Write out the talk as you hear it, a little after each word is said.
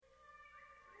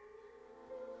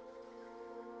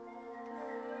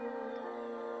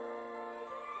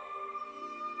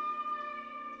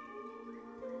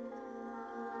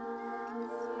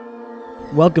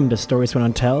Welcome to Stories We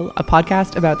Don't Tell, a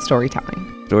podcast about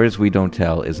storytelling. Stories We Don't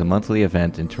Tell is a monthly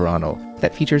event in Toronto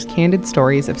that features candid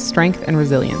stories of strength and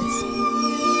resilience.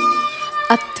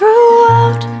 I threw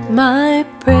out my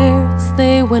prayers,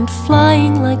 they went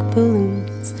flying like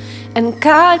balloons, and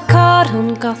got caught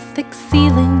on Gothic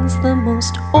ceilings, the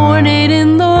most ornate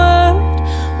in the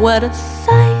world. What a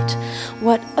sight,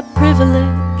 what a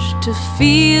privilege to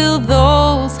feel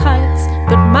those heights,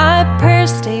 but my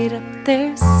prayers stayed up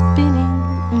there spinning.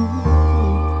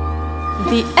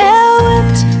 The air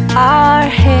whipped our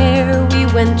hair, we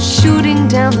went shooting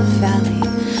down the valley,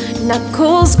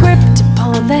 knuckles gripped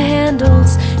upon the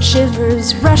handles,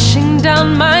 shivers rushing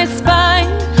down my spine.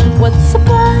 What's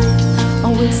sublime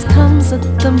always comes at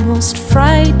the most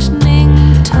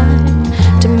frightening time,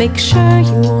 to make sure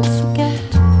you won't forget.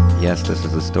 Yes, this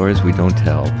is the Stories We Don't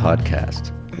Tell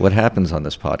podcast. What happens on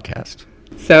this podcast?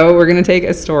 So we're going to take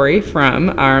a story from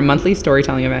our monthly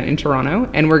storytelling event in Toronto,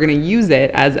 and we're going to use it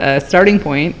as a starting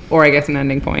point, or I guess an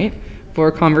ending point,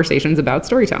 for conversations about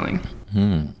storytelling.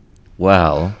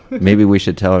 Well, maybe we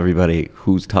should tell everybody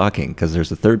who's talking, because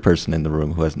there's a third person in the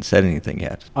room who hasn't said anything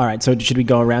yet. All right, so should we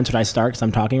go around? Should I start because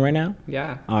I'm talking right now?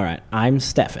 Yeah. All right, I'm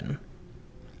Stefan.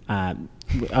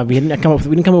 We didn't come up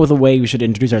with a way we should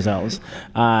introduce ourselves.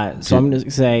 So I'm going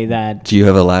to say that... Do you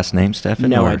have a last name, Stefan?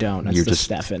 No, I don't. It's just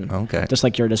Stefan. Okay. Just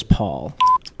like you're just Paul.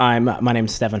 My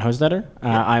name's Stefan Hostetter.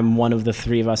 I'm one of the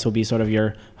three of us who will be sort of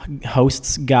your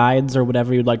hosts, guides, or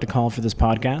whatever you'd like to call for this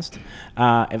podcast.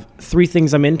 If three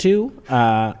things I'm into,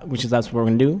 that's what we're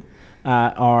going to do,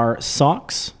 are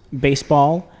socks,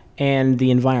 baseball, and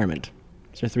the environment.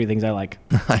 Those are three things I like.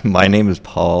 My name is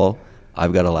Paul.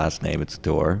 I've got a last name. It's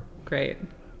Dorr. Great.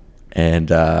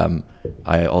 And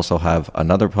I also have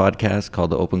another podcast called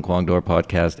the Open Kwong Door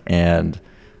Podcast, and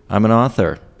I'm an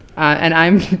author. And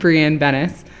I'm Brianne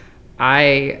Bennis.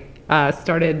 I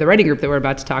started the writing group that we're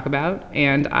about to talk about,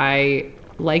 and I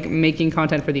like making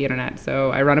content for the internet,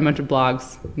 so I run a bunch of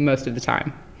blogs most of the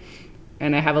time.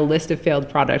 And I have a list of failed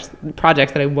projects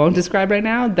that I won't describe right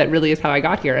now that really is how I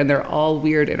got here, and they're all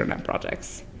weird internet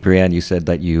projects. Brianne, you said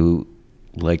that you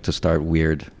like to start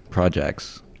weird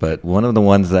projects. But one of the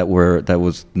ones that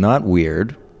was not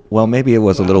weird, well, maybe it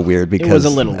was a little weird because it was a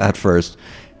little at first,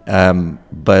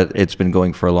 but it's been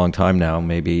going for a long time now,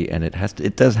 maybe, and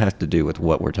it does have to do with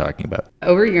what we're talking about.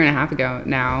 Over a year and a half ago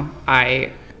now,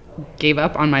 I gave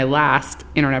up on my last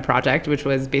internet project, which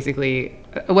was basically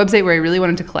a website where I really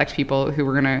wanted to collect people who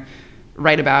were going to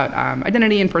write about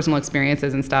identity and personal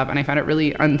experiences and stuff, and I found it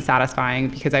really unsatisfying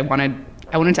because I wanted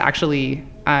to actually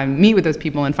meet with those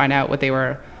people and find out what they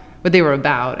were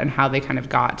about and how they kind of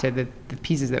got to the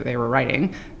pieces that they were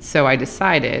writing. So I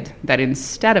decided that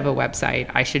instead of a website,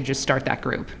 I should just start that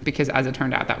group, because as it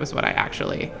turned out, that was what I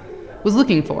actually was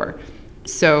looking for.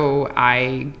 So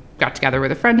I got together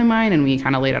with a friend of mine and we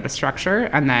kind of laid out a structure.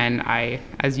 And then I,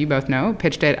 as you both know,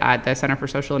 pitched it at the Center for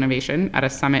Social Innovation at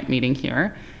a summit meeting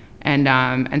here,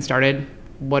 and started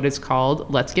what is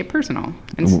called Let's Get Personal.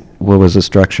 And what was the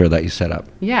structure that you set up?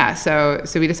 Yeah, so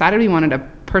we decided we wanted a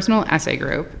personal essay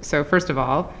group. So first of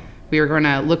all, we were going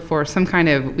to look for some kind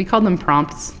of, we called them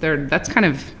prompts.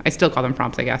 I still call them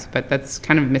prompts, I guess, but that's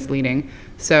kind of misleading.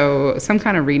 So some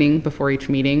kind of reading before each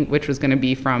meeting, which was going to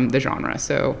be from the genre.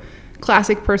 So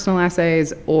classic personal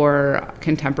essays or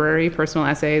contemporary personal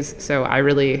essays. So I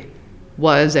really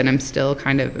was and am still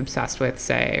kind of obsessed with,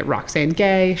 say, Roxane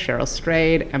Gay, Cheryl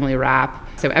Strayed, Emily Rapp.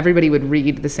 So everybody would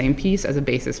read the same piece as a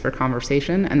basis for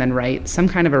conversation and then write some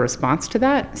kind of a response to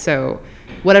that. So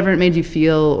whatever it made you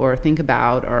feel or think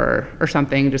about or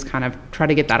something, just kind of try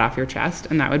to get that off your chest.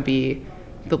 And that would be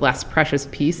the less precious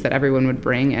piece that everyone would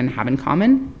bring and have in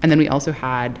common. And then we also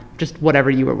had just whatever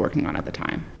you were working on at the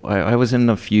time. I was in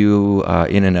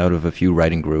in and out of a few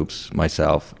writing groups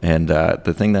myself. And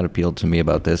the thing that appealed to me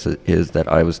about this is that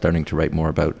I was starting to write more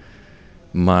about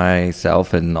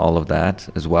myself and all of that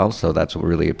as well. So that's what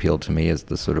really appealed to me, is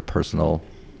the sort of personal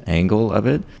angle of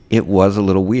it. It was a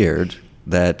little weird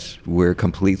that we're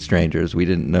complete strangers. We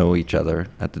didn't know each other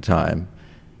at the time.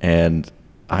 And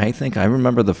I think I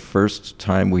remember the first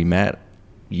time we met,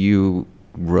 you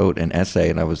wrote an essay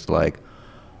and I was like,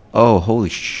 oh, holy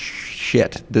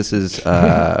shit. This is,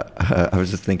 I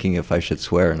was just thinking if I should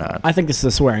swear or not. I think this is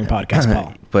a swearing podcast,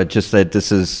 Paul. But just that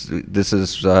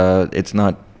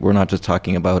we're not just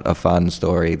talking about a fun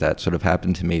story that sort of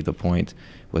happened to me. The point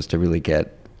was to really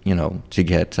get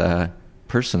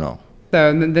personal.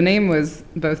 So the name was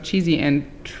both cheesy and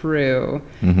true.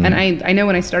 Mm-hmm. And I know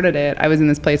when I started it, I was in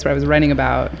this place where I was writing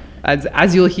about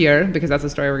as you'll hear, because that's the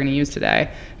story we're going to use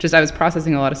today. Just I was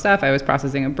processing a lot of stuff. I was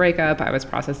processing a breakup. I was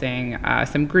processing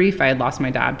some grief. I had lost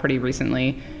my dad pretty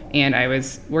recently, and I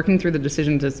was working through the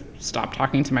decision to stop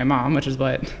talking to my mom, which is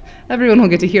what everyone will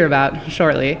get to hear about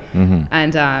shortly. Mm-hmm.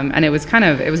 And it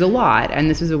was a lot, and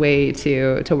this was a way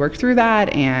to work through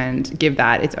that and give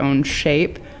that its own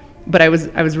shape. But I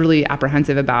was really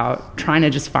apprehensive about trying to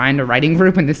just find a writing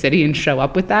group in the city and show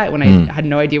up with that when I had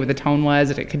no idea what the tone was.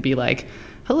 And it could be like,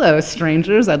 hello,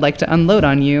 strangers, I'd like to unload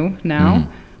on you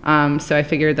now. So I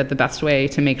figured that the best way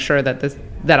to make sure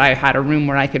that I had a room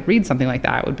where I could read something like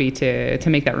that would be to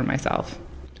make that room myself.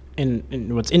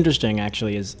 And what's interesting,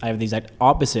 actually, is I have the exact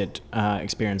opposite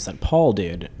experience that Paul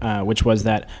did, which was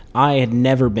that I had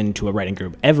never been to a writing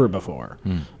group ever before.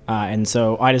 And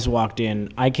so I just walked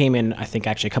in. I came in, I think,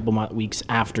 actually a couple weeks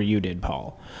after you did,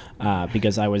 Paul,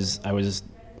 because I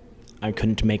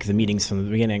couldn't make the meetings from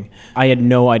the beginning. I had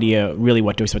no idea really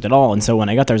what to expect at all. And so when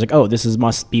I got there, I was like, oh, this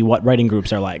must be what writing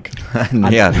groups are like. No.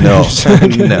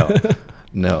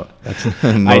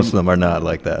 Most of them are not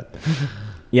like that.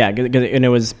 Yeah, and it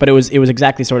was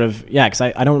exactly sort of, because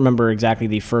I don't remember exactly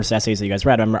the first essays that you guys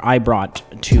read. I remember I brought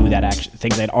two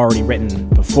things I'd already written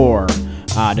before,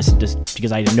 just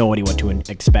because I had no idea what to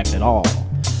expect at all.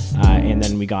 And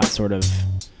then we got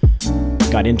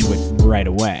into it right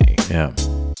away. Yeah.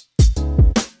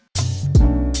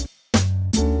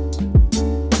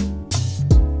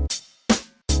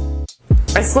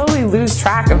 I slowly lose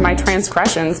track of my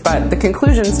transgressions, but the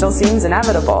conclusion still seems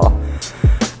inevitable.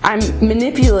 I'm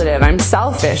manipulative, I'm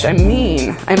selfish, I'm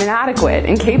mean, I'm inadequate,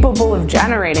 incapable of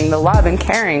generating the love and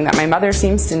caring that my mother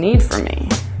seems to need from me.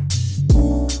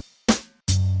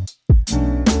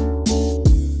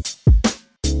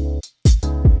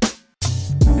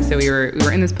 So we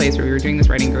were in this place where we were doing this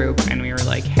writing group, and we were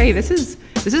like, hey, this is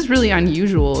really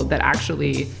unusual that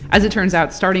actually, as it turns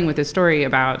out, starting with this story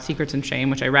about secrets and shame,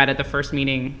 which I read at the first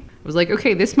meeting, I was like,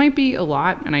 okay, this might be a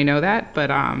lot, and I know that, but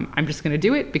I'm just going to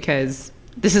do it because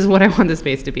this is what I want the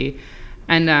space to be.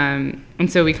 And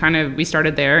so we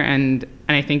started there, and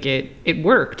I think it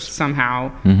worked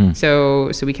somehow. Mm-hmm.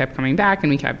 So we kept coming back,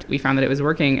 and we found that it was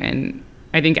working. And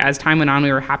I think as time went on,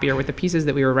 we were happier with the pieces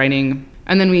that we were writing.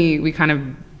 And then we kind of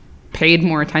paid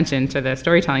more attention to the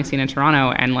storytelling scene in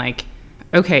Toronto, and like,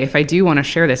 okay, if I do want to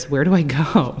share this, where do I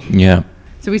go? Yeah.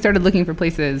 So we started looking for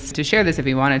places to share this if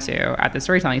we wanted to at the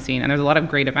storytelling scene. And there's a lot of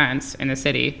great events in the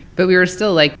city, but we were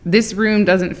still like, this room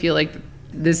doesn't feel like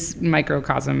this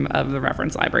microcosm of the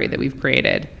reference library that we've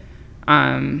created.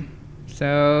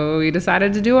 So we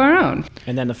decided to do our own.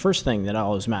 And then the first thing that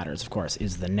always matters, of course,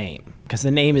 is the name. Because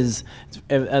the name is,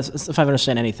 if I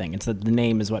understand anything, it's that the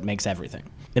name is what makes everything.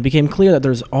 It became clear that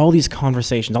there's all these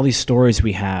conversations, all these stories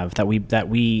we have that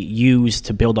we use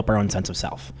to build up our own sense of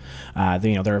self.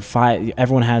 There are five.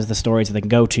 Everyone has the stories that they can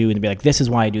go to and be like, this is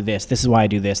why I do this. This is why I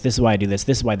do this. This is why I do this.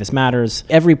 This is why this matters.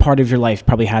 Every part of your life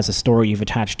probably has a story you've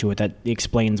attached to it that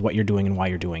explains what you're doing and why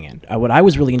you're doing it. What I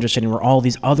was really interested in were all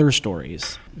these other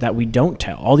stories that we don't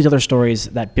tell. All these other stories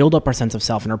that build up our sense of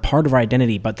self and are part of our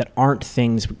identity, but that aren't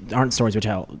stories we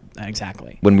tell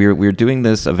exactly. When we were doing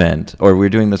this event, or we were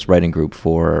doing this writing group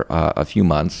for a few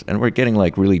months, and we're getting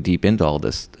like really deep into all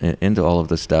of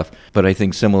this stuff. But I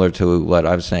think similar to what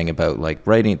I was saying about like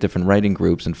writing different writing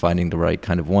groups and finding the right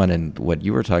kind of one, and what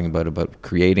you were talking about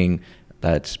creating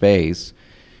that space,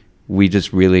 we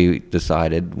just really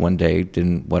decided one day,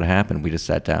 what happened? We just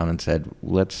sat down and said,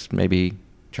 let's maybe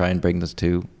try and bring this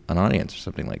to an audience or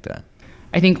something like that.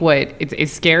 I think what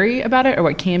is scary about it, or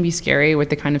what can be scary with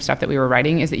the kind of stuff that we were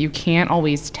writing, is that you can't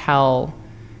always tell.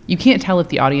 You can't tell if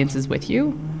the audience is with you.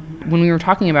 When we were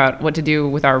talking about what to do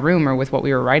with our room or with what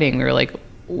we were writing, we were like,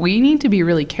 we need to be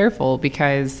really careful,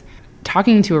 because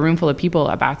talking to a room full of people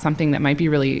about something that might be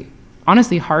really,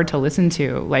 honestly, hard to listen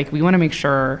to, like, we want to make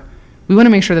sure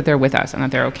that they're with us and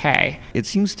that they're okay. It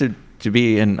seems to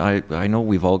be, and I know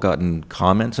we've all gotten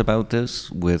comments about this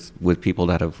with people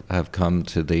that have come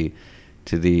to the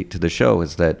show,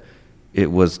 is that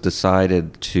it was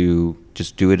decided to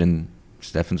just do it in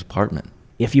Stefan's apartment.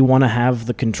 If you want to have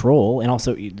the control and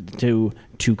also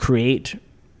to create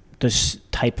this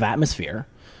type of atmosphere,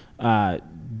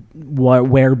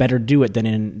 where better do it than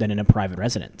in a private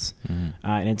residence? Mm-hmm.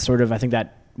 And it's sort of, I think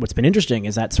that what's been interesting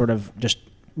is that sort of just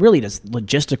really this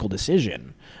logistical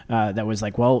decision that was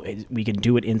like, well, we can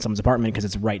do it in someone's apartment because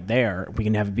it's right there. We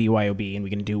can have a BYOB and we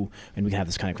can have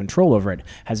this kind of control over it,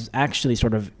 has actually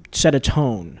sort of set a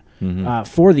tone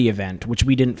for the event, which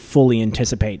we didn't fully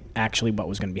anticipate actually what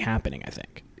was going to be happening, I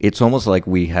think. It's almost like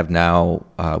we have now,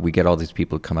 we get all these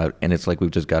people to come out, and it's like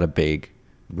we've just got a big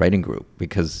writing group,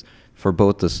 because for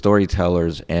both the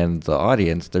storytellers and the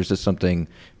audience, there's just something,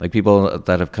 like people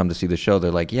that have come to see the show,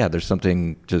 they're like, yeah, there's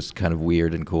something just kind of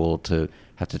weird and cool to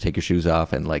have to take your shoes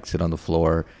off and like sit on the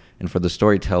floor. And for the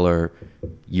storyteller,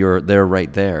 they're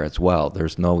right there as well.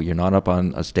 You're not up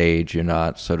on a stage. You're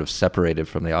not sort of separated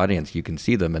from the audience. You can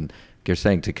see them. And you're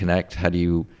saying to connect, how do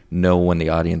you know when the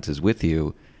audience is with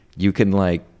you? You can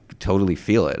like totally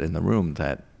feel it in the room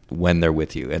that when they're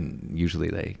with you, and usually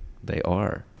they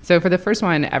are. So for the first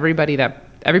one, everybody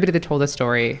that told a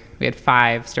story, we had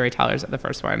 5 storytellers at the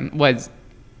first one, was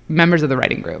members of the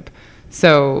writing group.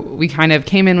 So we kind of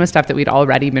came in with stuff that we'd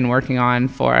already been working on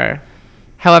for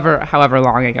however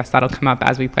long. I guess that'll come up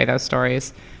as we play those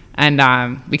stories. And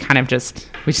we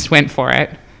just went for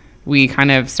it. We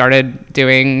kind of started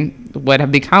doing what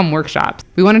have become workshops.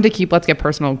 We wanted to keep Let's Get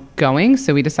Personal going,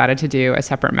 so we decided to do a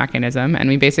separate mechanism, and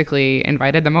we basically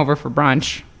invited them over for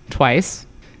brunch twice.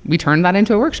 We turned that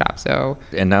into a workshop.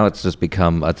 And now it's just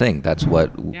become a thing. That's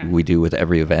what we do with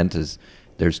every event. Is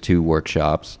there's 2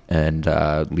 workshops and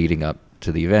leading up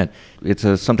to the event. It's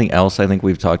something else I think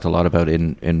we've talked a lot about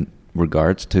in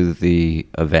regards to the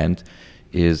event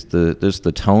is there's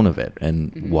the tone of it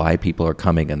and why people are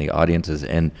coming and the audiences.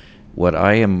 And what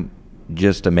I am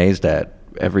just amazed at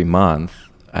every month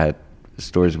at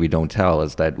Stories We Don't Tell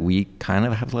is that we kind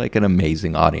of have like an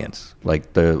amazing audience,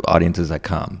 like the audiences that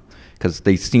come, because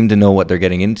they seem to know what they're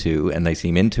getting into and they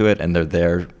seem into it and they're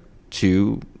there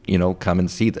to, come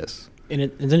and see this. And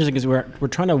it's interesting because we're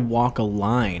trying to walk a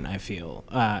line, I feel,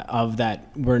 of that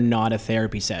we're not a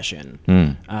therapy session.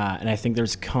 And I think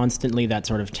there's constantly that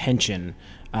sort of tension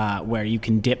where you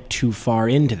can dip too far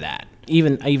into that.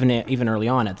 Even early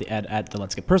on at the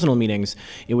Let's Get Personal meetings,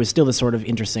 it was still this sort of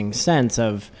interesting sense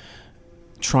of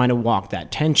trying to walk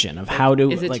that tension of how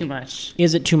to is it too much?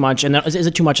 Is it too much? And is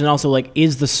it too much? And also, like, do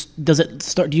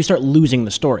you start losing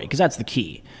the story? Because that's the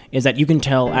key. Is that you can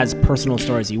tell as personal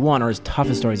stories you want or as tough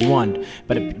as stories you want,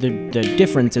 but the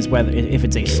difference is whether if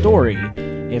it's a story,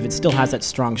 if it still has that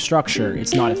strong structure,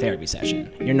 it's not a therapy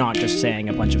session. You're not just saying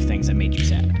a bunch of things that made you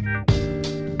sad.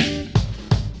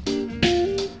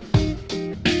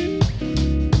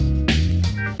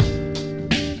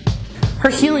 Her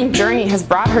healing journey has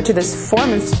brought her to this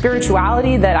form of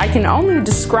spirituality that I can only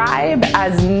describe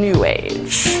as New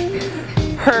Age.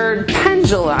 Her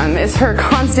pendulum is her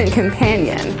constant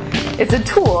companion. It's a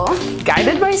tool,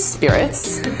 guided by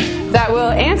spirits, that will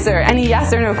answer any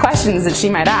yes or no questions that she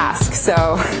might ask.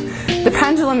 So the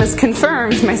pendulum has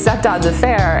confirmed my stepdad's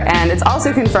affair, and it's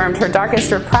also confirmed her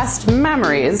darkest repressed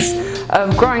memories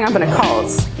of growing up in a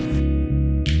cult.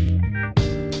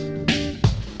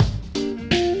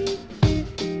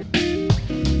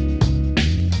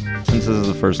 Since this is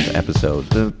the first episode,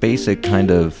 the basic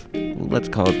kind of, let's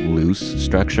call it loose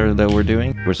structure that we're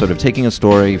doing, we're sort of taking a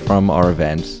story from our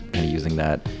events and using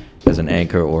that as an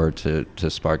anchor or to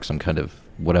spark some kind of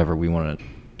whatever we want to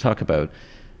talk about.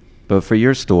 But for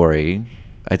your story,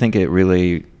 I think it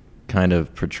really kind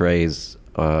of portrays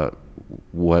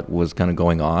what was kind of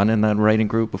going on in that writing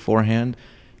group beforehand,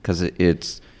 because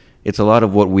it's a lot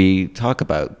of what we talk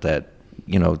about, that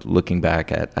looking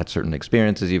back at certain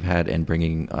experiences you've had and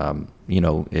bringing,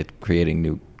 it creating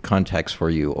new context for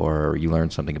you, or you learn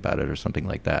something about it or something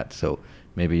like that. So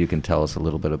maybe you can tell us a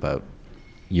little bit about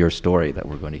your story that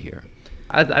we're going to hear.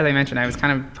 As I mentioned, I was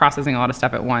kind of processing a lot of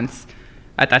stuff at once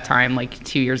at that time, like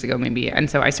 2 years ago maybe. And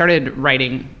so I started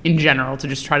writing in general to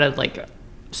just try to like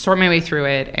sort my way through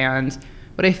it. And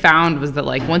what I found was that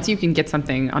like once you can get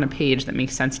something on a page that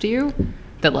makes sense to you,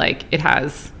 that like it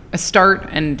has a start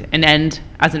and an end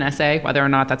as an essay, whether or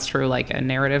not that's true, like a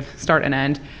narrative start and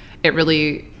end, it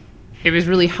was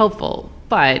really helpful.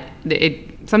 But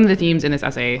some of the themes in this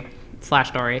essay /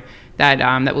 story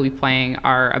that we'll be playing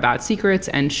are about secrets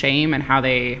and shame and how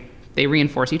they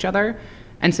reinforce each other.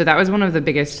 And so that was one of the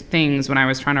biggest things when I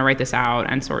was trying to write this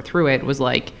out and sort through it, was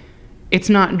like, it's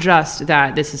not just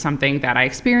that this is something that I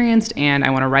experienced and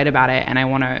I want to write about it and I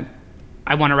want to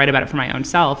write about it for my own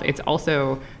self. It's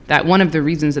also that one of the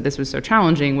reasons that this was so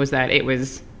challenging was that it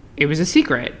was a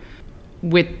secret.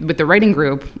 With the writing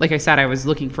group, like I said, I was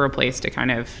looking for a place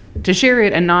to share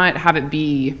it and not have it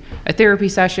be a therapy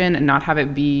session and not have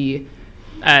it be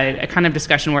a kind of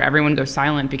discussion where everyone goes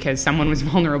silent because someone was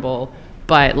vulnerable,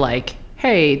 but like,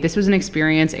 hey, this was an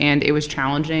experience and it was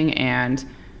challenging, and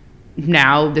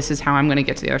now this is how I'm going to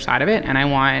get to the other side of it, and I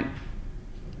want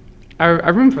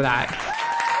a room for that.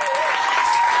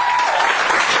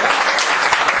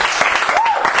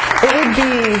 It would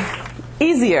be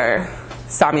easier,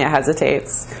 Samia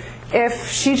hesitates, if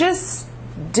she just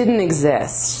didn't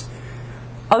exist.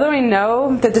 Although I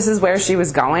know that this is where she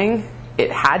was going,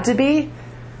 it had to be,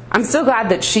 I'm still glad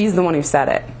that she's the one who said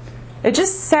it. It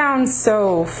just sounds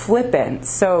so flippant,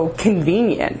 so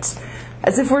convenient,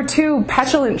 as if we're two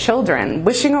petulant children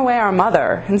wishing away our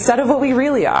mother instead of what we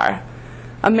really are.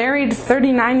 A married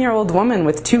 39-year-old woman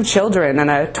with 2 children and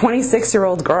a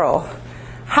 26-year-old girl.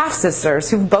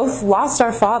 Half-sisters who've both lost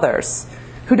our fathers,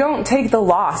 who don't take the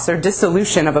loss or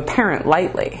dissolution of a parent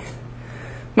lightly.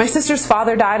 My sister's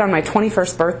father died on my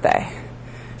 21st birthday.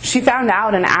 She found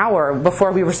out an hour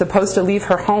before we were supposed to leave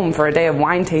her home for a day of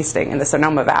wine tasting in the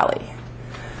Sonoma Valley.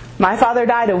 My father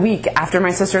died a week after my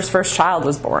sister's first child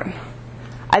was born.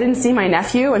 I didn't see my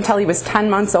nephew until he was 10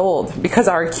 months old because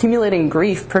our accumulating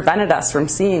grief prevented us from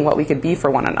seeing what we could be for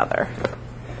one another.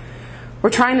 We're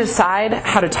trying to decide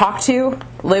how to talk to,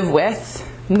 live with,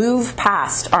 move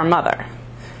past our mother.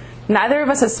 Neither of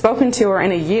us has spoken to her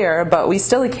in a year, but we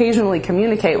still occasionally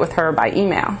communicate with her by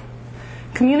email.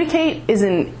 Communicate is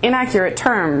an inaccurate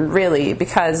term, really,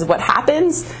 because what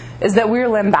happens is that we're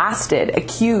lambasted,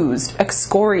 accused,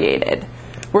 excoriated.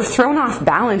 We're thrown off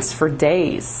balance for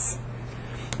days.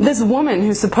 This woman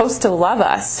who's supposed to love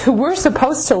us, who we're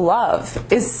supposed to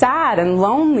love, is sad and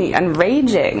lonely and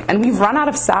raging, and we've run out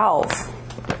of salve.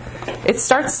 It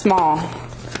starts small.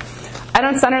 I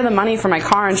don't send her the money for my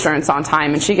car insurance on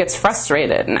time, and she gets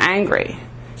frustrated and angry.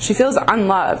 She feels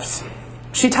unloved.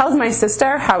 She tells my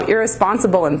sister how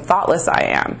irresponsible and thoughtless I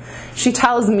am. She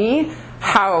tells me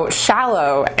how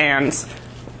shallow and,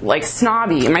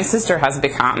 snobby my sister has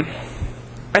become.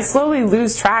 I slowly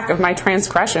lose track of my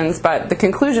transgressions, but the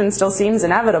conclusion still seems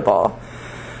inevitable.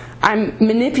 I'm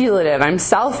manipulative, I'm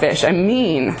selfish, I'm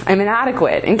mean, I'm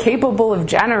inadequate, incapable of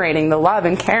generating the love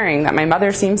and caring that my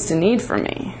mother seems to need from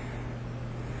me.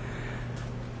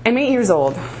 I'm 8 years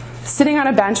old, sitting on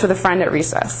a bench with a friend at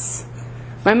recess.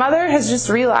 My mother has just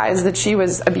realized that she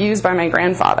was abused by my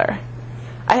grandfather.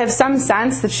 I have some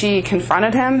sense that she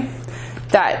confronted him,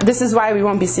 that this is why we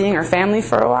won't be seeing our family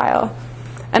for a while.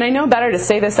 And I know better to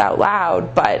say this out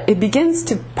loud, but it begins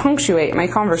to punctuate my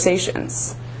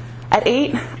conversations. At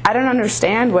 8, I don't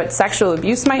understand what sexual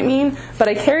abuse might mean, but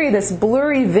I carry this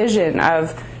blurry vision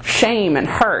of shame and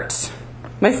hurt.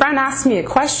 My friend asks me a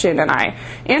question, and I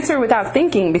answer without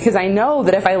thinking because I know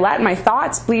that if I let my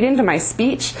thoughts bleed into my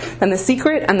speech, then the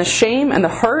secret and the shame and the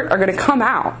hurt are going to come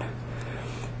out.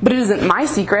 But it isn't my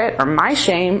secret or my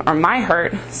shame or my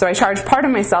hurt, so I charge part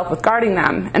of myself with guarding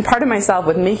them and part of myself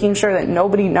with making sure that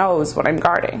nobody knows what I'm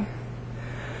guarding.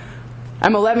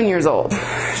 I'm 11 years old,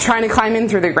 trying to climb in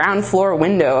through the ground floor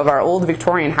window of our old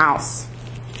Victorian house.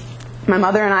 My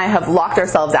mother and I have locked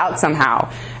ourselves out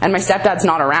somehow, and my stepdad's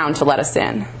not around to let us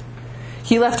in.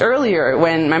 He left earlier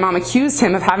when my mom accused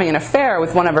him of having an affair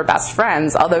with one of her best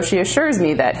friends, although she assures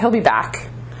me that he'll be back.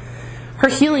 Her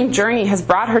healing journey has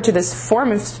brought her to this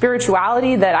form of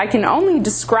spirituality that I can only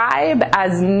describe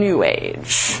as New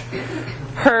Age.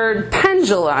 Her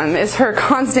pendulum is her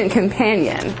constant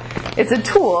companion. It's a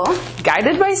tool,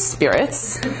 guided by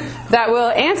spirits, that will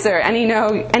answer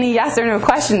any yes or no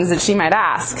questions that she might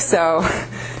ask. So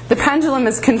the pendulum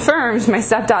has confirmed my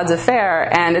stepdad's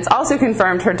affair, and it's also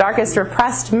confirmed her darkest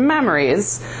repressed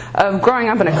memories of growing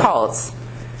up in a cult.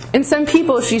 In some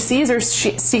people, she sees her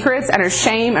secrets and her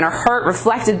shame and her hurt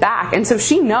reflected back, and so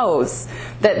she knows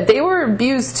that they were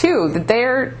abused too, that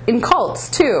they're in cults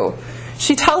too.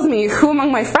 She tells me who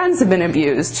among my friends have been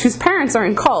abused, whose parents are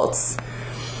in cults.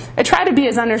 I try to be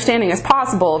as understanding as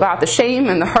possible about the shame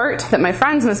and the hurt that my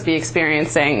friends must be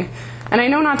experiencing, and I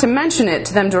know not to mention it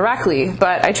to them directly,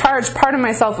 but I charge part of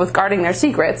myself with guarding their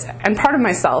secrets and part of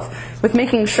myself with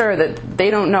making sure that they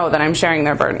don't know that I'm sharing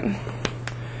their burden.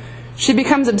 She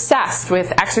becomes obsessed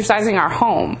with exercising our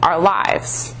home, our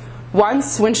lives.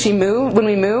 Once, when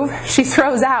we move, she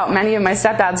throws out many of my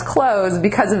stepdad's clothes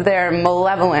because of their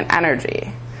malevolent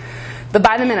energy. The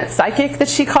by-the-minute psychic that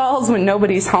she calls when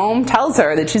nobody's home tells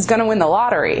her that she's going to win the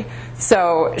lottery.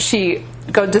 So she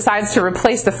decides to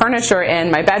replace the furniture in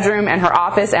my bedroom and her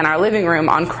office and our living room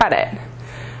on credit.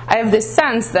 I have this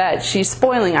sense that she's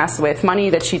spoiling us with money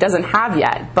that she doesn't have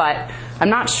yet, but I'm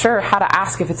not sure how to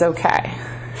ask if it's okay.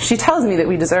 She tells me that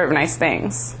we deserve nice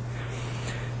things.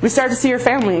 We start to see her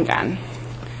family again.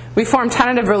 We form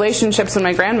tentative relationships with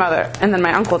my grandmother, and then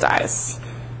my uncle dies.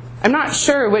 I'm not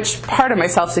sure which part of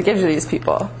myself to give to these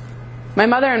people. My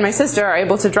mother and my sister are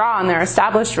able to draw on their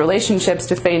established relationships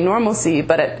to feign normalcy,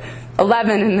 but at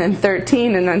 11 and then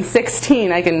 13 and then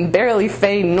 16, I can barely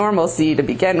feign normalcy to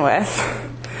begin with.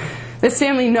 This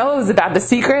family knows about the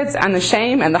secrets and the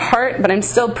shame and the hurt, but I'm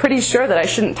still pretty sure that I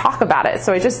shouldn't talk about it,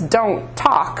 so I just don't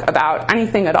talk about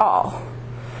anything at all.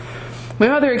 My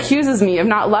mother accuses me of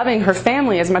not loving her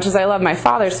family as much as I love my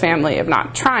father's family, of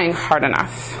not trying hard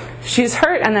enough. She is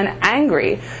hurt and then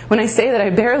angry when I say that I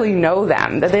barely know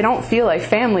them, that they don't feel like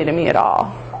family to me at all.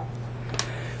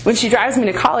 When she drives me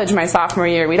to college my sophomore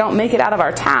year, we don't make it out of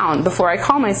our town before I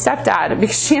call my stepdad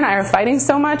because she and I are fighting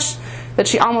so much that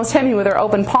she almost hit me with her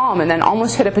open palm and then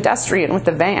almost hit a pedestrian with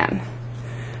the van.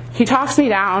 He talks me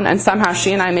down, and somehow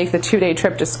she and I make the 2-day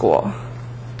trip to school.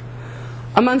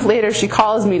 A month later, she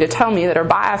calls me to tell me that her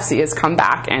biopsy has come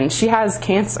back and she has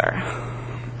cancer.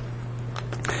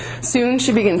 Soon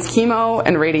she begins chemo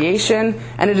and radiation,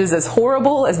 and it is as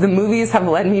horrible as the movies have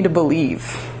led me to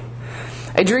believe.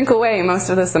 I drink away most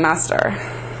of the semester,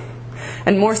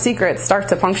 and more secrets start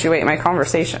to punctuate my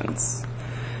conversations.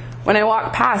 When I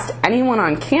walk past anyone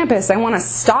on campus, I want to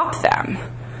stop them.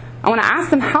 I want to ask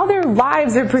them how their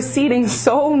lives are proceeding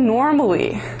so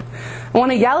normally. I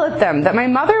want to yell at them that my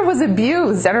mother was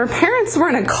abused and her parents were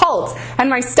in a cult and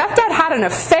my stepdad had an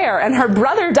affair and her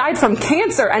brother died from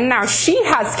cancer and now she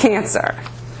has cancer.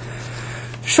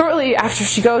 Shortly after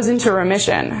she goes into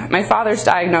remission, my father's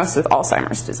diagnosed with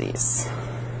Alzheimer's disease.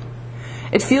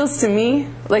 It feels to me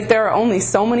like there are only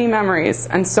so many memories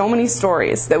and so many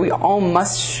stories that we all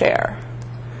must share.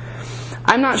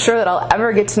 I'm not sure that I'll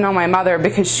ever get to know my mother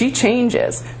because she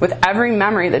changes with every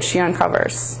memory that she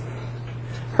uncovers.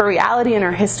 Her reality and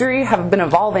her history have been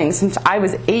evolving since I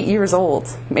was 8 years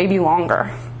old, maybe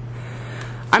longer.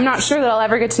 I'm not sure that I'll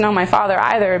ever get to know my father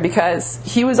either because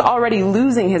he was already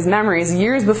losing his memories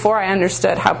years before I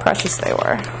understood how precious they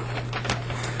were.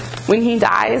 When he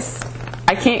dies,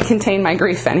 I can't contain my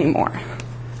grief anymore.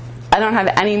 I don't have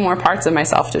any more parts of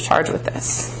myself to charge with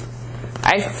this.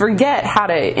 I forget how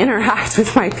to interact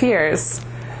with my peers.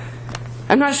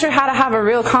 I'm not sure how to have a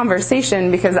real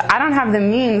conversation because I don't have the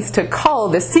means to cull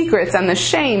the secrets and the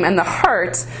shame and the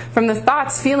hurt from the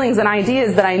thoughts, feelings, and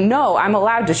ideas that I know I'm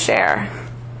allowed to share.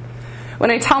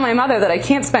 When I tell my mother that I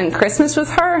can't spend Christmas with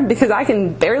her because I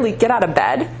can barely get out of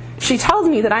bed, she tells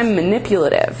me that I'm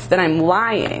manipulative, that I'm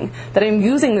lying, that I'm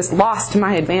using this loss to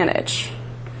my advantage.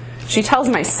 She tells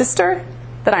my sister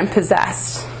that I'm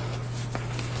possessed.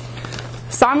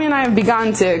 Samia and I have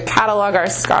begun to catalog our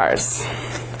scars.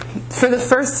 For the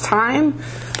first time,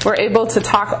 we're able to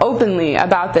talk openly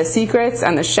about the secrets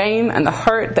and the shame and the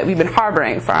hurt that we've been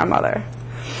harboring for our mother,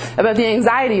 about the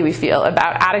anxiety we feel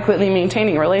about adequately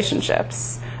maintaining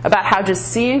relationships, about how just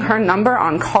seeing her number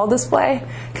on call display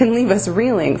can leave us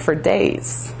reeling for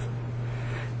days.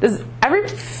 Does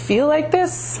everybody feel like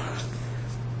this?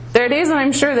 There are days when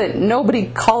I'm sure that nobody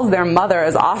calls their mother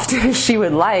as often as she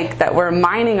would like, that we're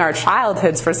mining our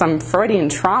childhoods for some Freudian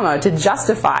trauma to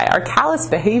justify our callous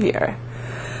behavior.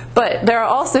 But there are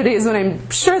also days when I'm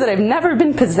sure that I've never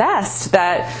been possessed,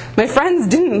 that my friends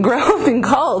didn't grow up in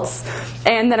cults,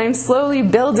 and that I'm slowly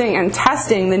building and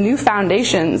testing the new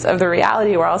foundations of the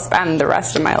reality where I'll spend the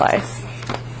rest of my life.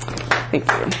 Thank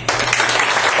you.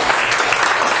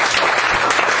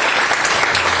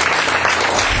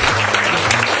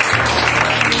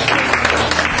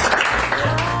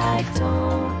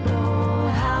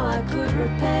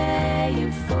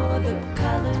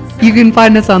 You can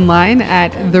find us online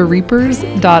at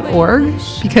thereapers.org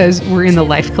because we're in the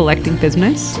life collecting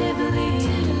business.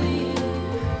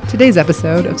 Today's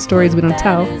episode of Stories We Don't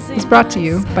Tell is brought to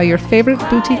you by your favorite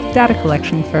boutique data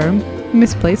collection firm,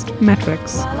 Misplaced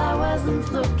Metrics.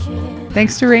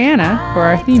 Thanks to Rihanna for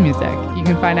our theme music. You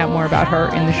can find out more about her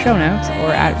in the show notes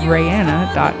or at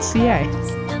rihanna.ca.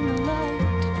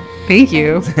 Thank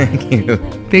you. Thank you.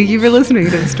 Thank you for listening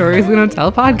to the Stories We Don't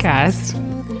Tell podcast.